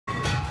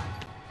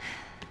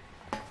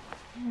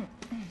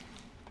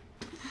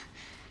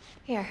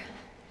Here.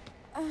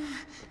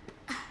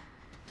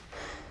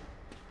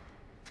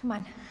 Come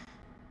on.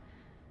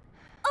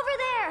 Over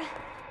there!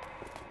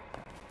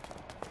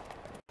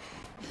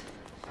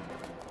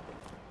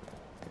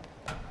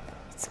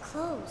 It's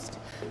closed.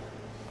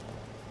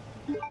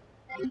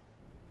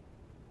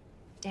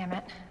 Damn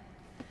it.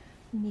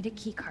 We need a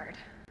key card.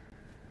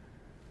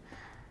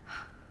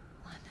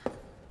 Hold on.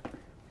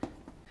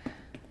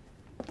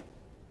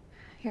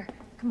 Here,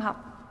 come out.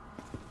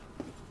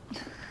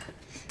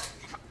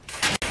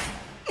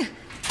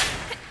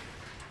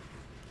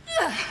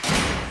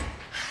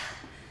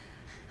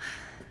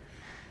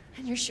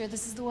 And you're sure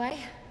this is the way?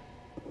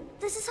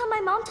 This is how my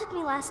mom took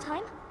me last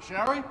time.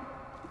 Sherry?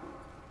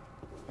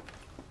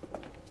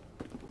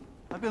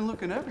 I've been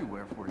looking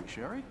everywhere for you,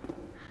 Sherry.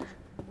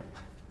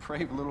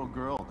 Brave little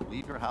girl to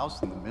leave your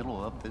house in the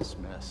middle of this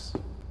mess.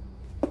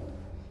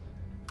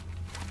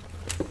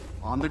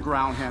 On the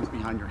ground, hands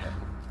behind your head.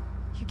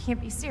 You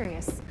can't be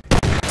serious.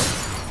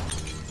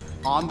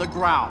 On the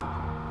ground,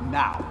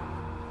 now.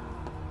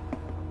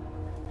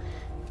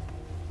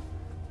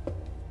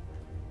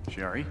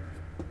 Sherry,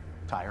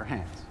 tie her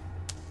hands.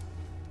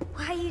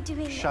 Why are you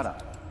doing this? Shut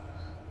up.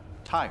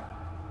 Tie her.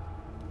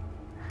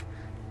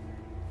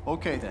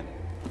 Okay then.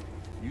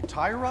 You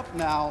tie her up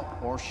now,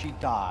 or she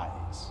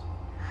dies.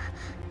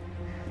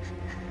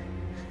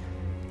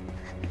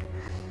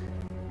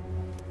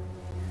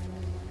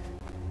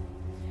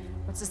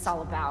 What's this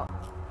all about?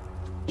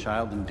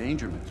 Child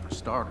endangerment for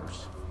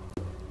starters.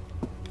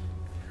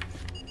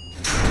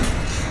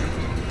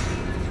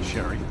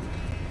 Sherry,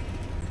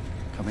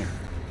 come here.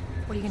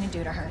 What are you gonna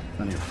do to her?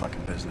 None of your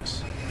fucking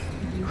business.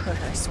 You hurt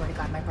her, I swear to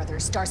God, my brother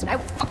is stars and I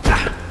will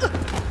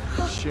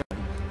fuck. Sherry,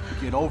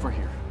 get over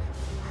here.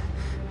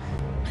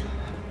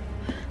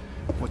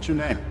 What's your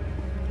name?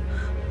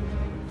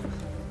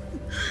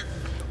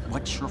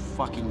 What's your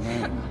fucking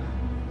name?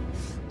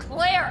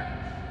 Claire!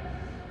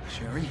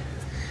 Sherry,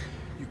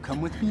 you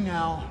come with me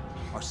now,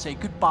 or say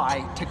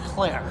goodbye to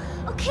Claire.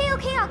 Okay,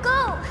 I'll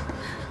go.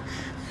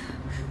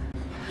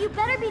 You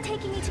better be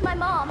taking me to my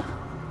mom.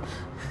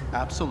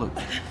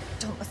 Absolutely.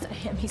 Don't listen to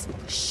him, he's full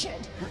of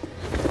shit.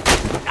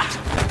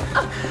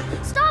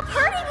 Stop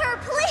hurting her,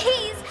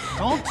 please!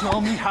 Don't tell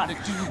me how to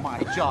do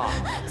my job.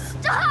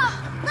 Stop!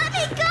 Let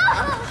me go!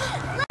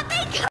 Let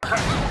me go!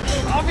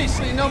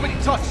 Obviously, nobody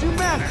taught you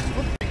manners.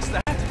 We'll fix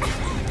that.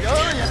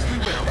 Oh, yes, we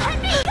will.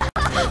 Let me go!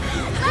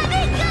 Let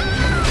me go!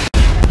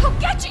 I'll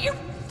get you, you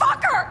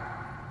fucker!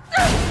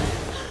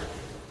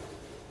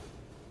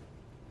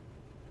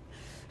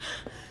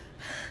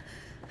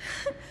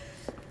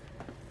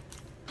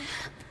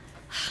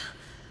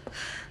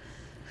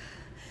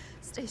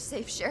 Stay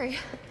safe, Sherry.